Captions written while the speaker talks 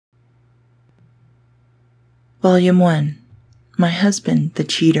Volume 1. My Husband, the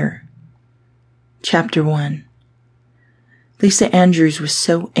Cheater. Chapter 1. Lisa Andrews was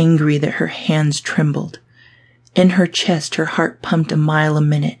so angry that her hands trembled. In her chest, her heart pumped a mile a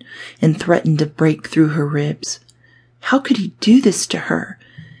minute and threatened to break through her ribs. How could he do this to her?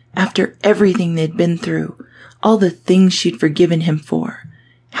 After everything they'd been through, all the things she'd forgiven him for,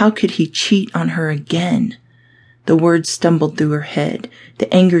 how could he cheat on her again? The words stumbled through her head.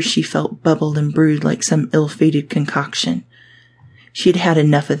 The anger she felt bubbled and brewed like some ill-fated concoction. She had had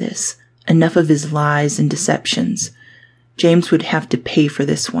enough of this, enough of his lies and deceptions. James would have to pay for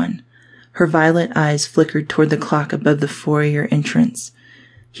this one. Her violet eyes flickered toward the clock above the foyer entrance.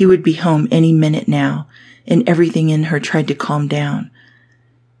 He would be home any minute now, and everything in her tried to calm down.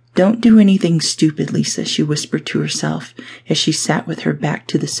 "Don't do anything stupid, Lisa," she whispered to herself as she sat with her back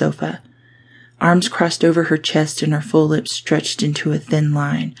to the sofa. Arms crossed over her chest and her full lips stretched into a thin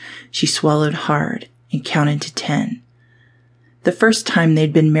line. She swallowed hard and counted to 10. The first time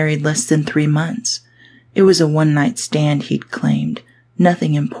they'd been married less than 3 months. It was a one-night stand, he'd claimed.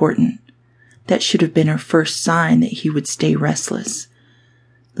 Nothing important. That should have been her first sign that he would stay restless.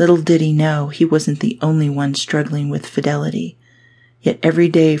 Little did he know he wasn't the only one struggling with fidelity. Yet every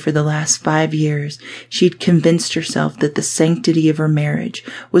day for the last 5 years, she'd convinced herself that the sanctity of her marriage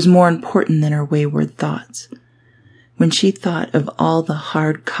was more important than her wayward thoughts. When she thought of all the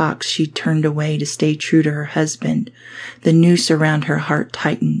hard cocks she'd turned away to stay true to her husband, the noose around her heart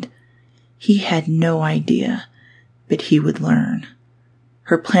tightened. He had no idea, but he would learn.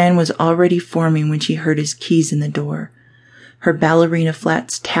 Her plan was already forming when she heard his keys in the door. Her ballerina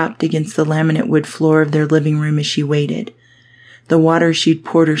flats tapped against the laminate wood floor of their living room as she waited. The water she'd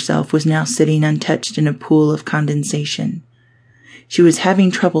poured herself was now sitting untouched in a pool of condensation. She was having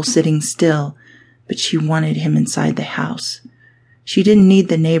trouble sitting still, but she wanted him inside the house. She didn't need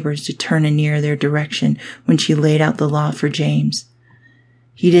the neighbors to turn an ear their direction when she laid out the law for James.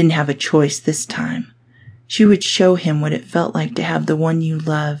 He didn't have a choice this time. She would show him what it felt like to have the one you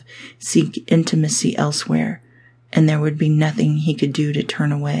love seek intimacy elsewhere, and there would be nothing he could do to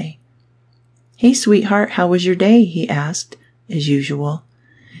turn away. "Hey, sweetheart, how was your day?" he asked, as usual.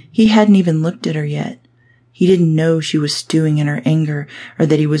 He hadn't even looked at her yet. He didn't know she was stewing in her anger or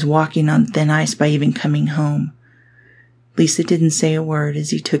that he was walking on thin ice by even coming home. Lisa didn't say a word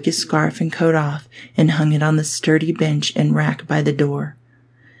as he took his scarf and coat off and hung it on the sturdy bench and rack by the door.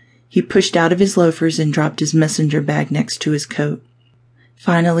 He pushed out of his loafers and dropped his messenger bag next to his coat.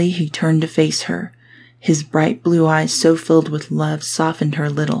 Finally, he turned to face her. His bright blue eyes so filled with love softened her a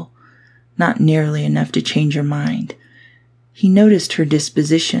little, not nearly enough to change her mind. He noticed her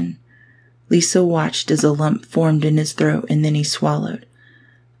disposition. Lisa watched as a lump formed in his throat and then he swallowed.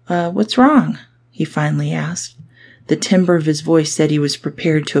 What's wrong?" he finally asked. The timbre of his voice said he was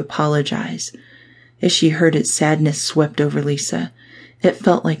prepared to apologize. As she heard it, sadness swept over Lisa. It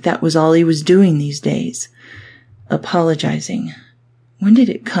felt like that was all he was doing these days. Apologizing. When did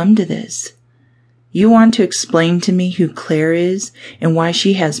it come to this? "You want to explain to me who Claire is and why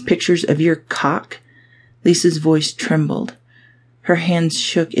she has pictures of your cock?" Lisa's voice trembled. Her hands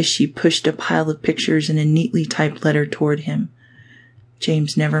shook as she pushed a pile of pictures and a neatly typed letter toward him.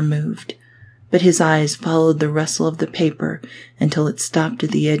 James never moved, but his eyes followed the rustle of the paper until it stopped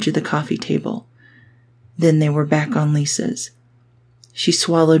at the edge of the coffee table. Then they were back on Lisa's. She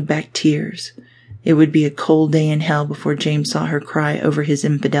swallowed back tears. It would be a cold day in hell before James saw her cry over his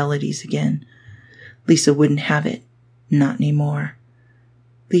infidelities again. Lisa wouldn't have it. Not anymore.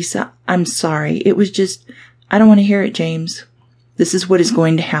 "Lisa, I'm sorry. It was just... I don't want to hear it, James. This is what is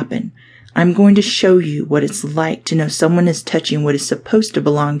going to happen. I'm going to show you what it's like to know someone is touching what is supposed to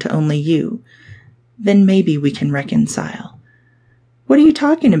belong to only you. Then maybe we can reconcile." "What are you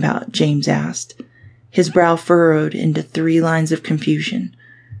talking about?" James asked. His brow furrowed into 3 lines of confusion.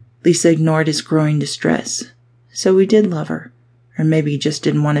 Lisa ignored his growing distress. So he did love her. Or maybe he just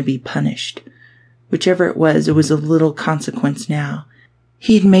didn't want to be punished. Whichever it was of little consequence now.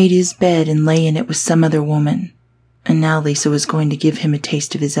 He'd made his bed and lay in it with some other woman. And now Lisa was going to give him a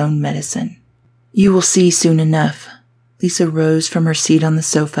taste of his own medicine. "You will see soon enough." Lisa rose from her seat on the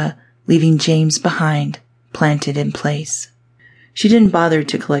sofa, leaving James behind, planted in place. She didn't bother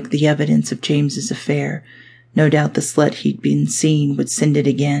to collect the evidence of James's affair. No doubt the slut he'd been seeing would send it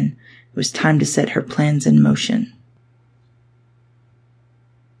again. It was time to set her plans in motion.